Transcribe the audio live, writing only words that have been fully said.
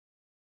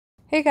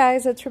Hey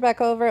guys, it's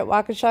Rebecca over at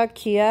Waukesha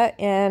Kia,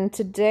 and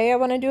today I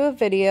want to do a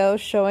video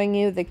showing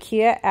you the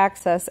Kia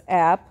Access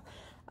app.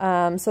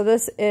 So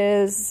this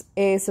is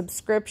a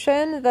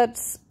subscription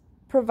that's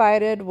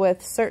provided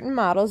with certain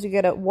models. You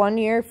get a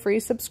 1-year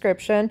free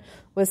subscription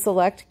with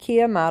select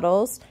Kia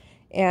models,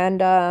 and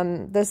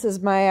this is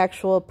my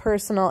actual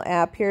personal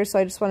app here, so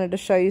I just wanted to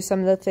show you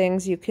some of the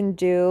things you can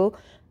do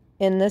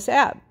in this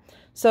app.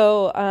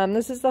 So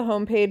this is the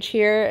home page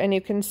here, and you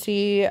can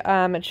see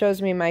it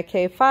shows me my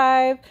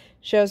K5,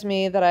 shows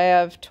me that I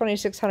have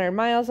 2,600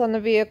 miles on the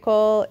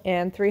vehicle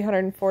and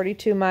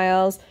 342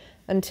 miles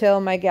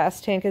until my gas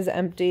tank is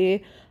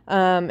empty.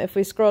 If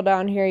we scroll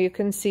down here, you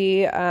can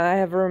see I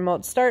have a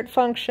remote start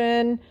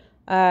function.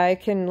 I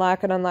can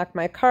lock and unlock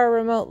my car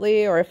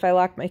remotely, or if I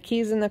lock my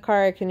keys in the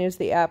car, I can use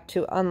the app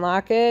to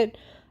unlock it.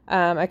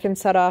 I can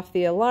set off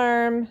the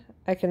alarm.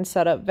 I can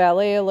set up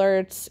valet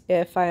alerts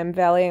if I am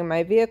valeting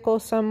my vehicle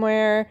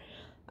somewhere.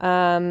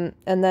 And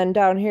then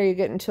down here you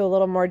get into a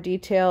little more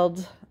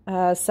detailed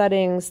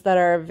settings that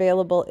are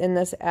available in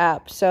this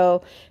app.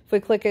 So if we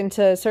click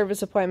into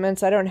service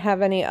appointments, I don't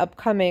have any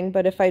upcoming,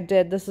 but if I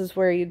did, this is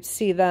where you'd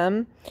see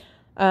them.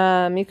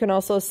 You can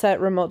also set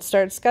remote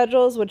start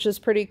schedules, which is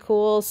pretty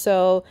cool.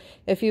 So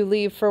if you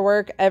leave for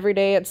work every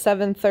day at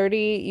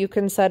 7:30, you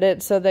can set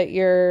it so that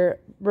your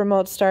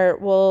remote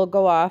start will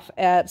go off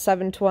at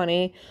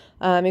 7:20.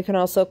 You can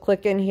also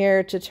click in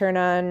here to turn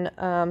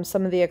on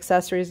some of the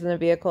accessories in the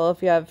vehicle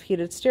if you have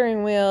heated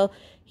steering wheel,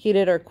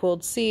 heated or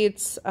cooled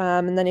seats,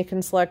 and then you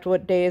can select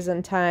what days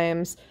and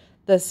times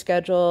the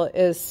schedule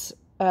is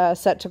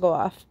set to go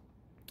off.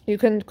 You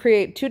can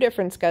create 2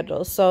 different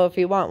schedules. So if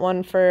you want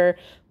one for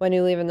when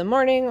you leave in the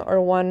morning or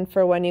one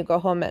for when you go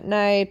home at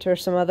night or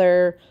some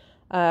other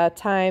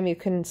time, you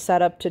can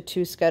set up to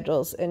 2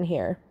 schedules in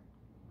here.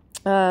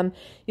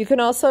 You can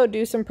also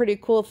do some pretty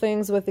cool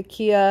things with the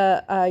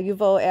Kia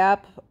UVO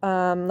app,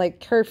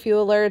 like curfew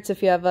alerts.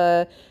 If you have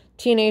a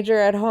teenager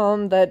at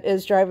home that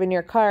is driving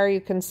your car, you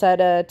can set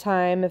a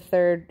time. If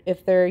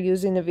they're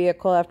using the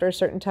vehicle after a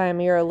certain time,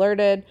 you're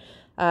alerted.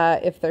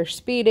 If they're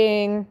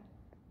speeding,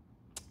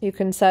 you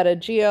can set a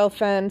geo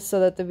fence so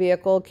that the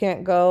vehicle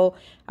can't go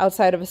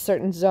outside of a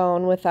certain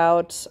zone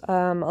without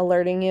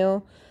alerting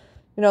you.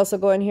 You can also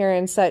go in here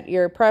and set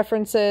your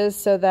preferences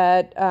so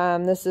that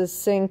this is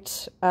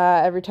synced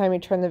every time you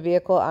turn the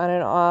vehicle on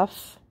and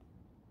off.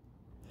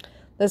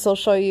 This will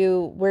show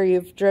you where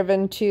you've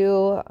driven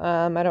to.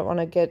 I don't want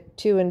to get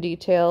too in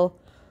detail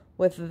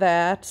with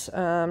that,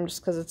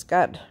 just because it's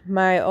got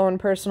my own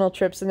personal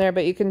trips in there,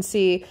 but you can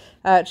see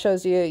it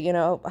shows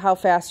you, how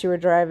fast you were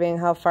driving,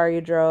 how far you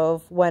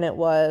drove, when it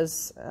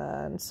was,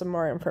 and some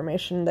more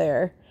information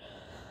there.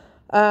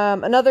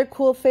 Another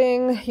cool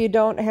thing, you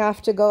don't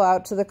have to go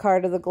out to the car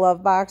to the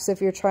glove box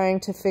if you're trying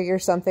to figure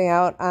something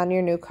out on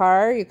your new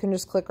car. You can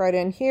just click right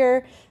in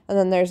here, and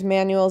then there's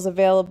manuals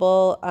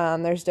available.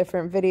 There's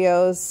different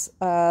videos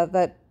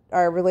that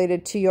are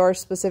related to your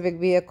specific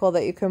vehicle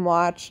that you can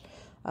watch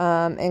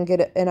and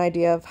get an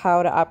idea of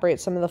how to operate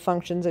some of the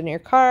functions in your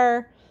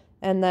car.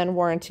 And then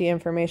warranty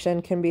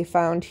information can be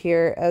found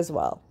here as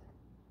well.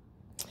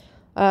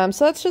 So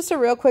that's just a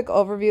real quick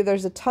overview.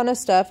 There's a ton of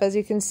stuff, as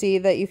you can see,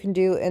 that you can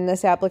do in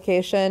this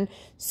application.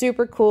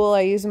 Super cool.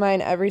 I use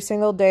mine every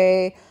single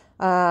day.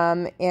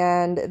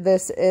 And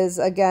this is,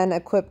 again,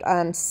 equipped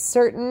on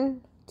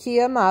certain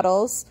Kia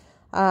models.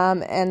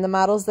 And the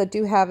models that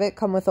do have it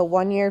come with a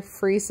 1-year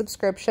free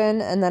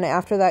subscription. And then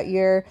after that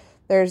year,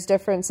 there's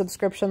different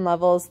subscription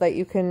levels that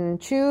you can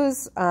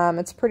choose.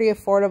 It's pretty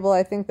affordable.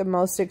 I think the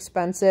most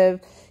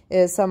expensive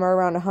is somewhere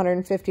around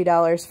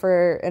 $150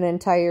 for an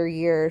entire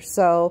year.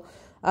 So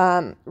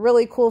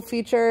really cool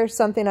feature,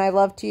 something I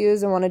love to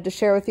use and wanted to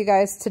share with you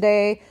guys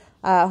today.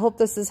 Hope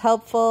this is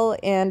helpful,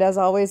 and as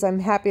always, I'm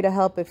happy to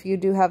help if you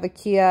do have a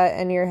Kia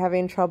and you're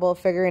having trouble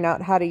figuring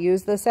out how to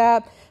use this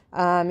app.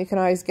 You can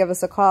always give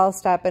us a call,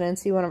 stop in and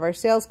see one of our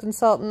sales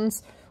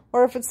consultants,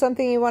 or if it's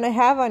something you want to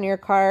have on your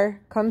car,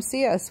 come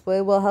see us.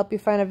 We will help you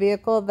find a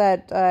vehicle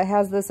that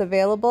has this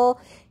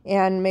available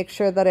and make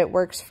sure that it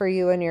works for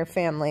you and your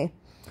family.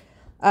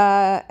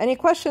 Any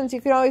questions, you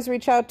can always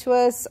reach out to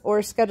us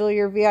or schedule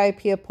your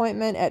VIP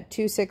appointment at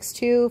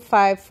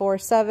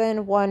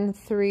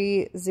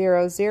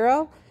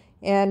 262-547-1300.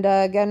 And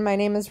again, my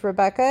name is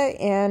Rebecca,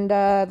 and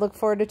I look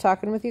forward to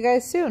talking with you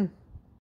guys soon.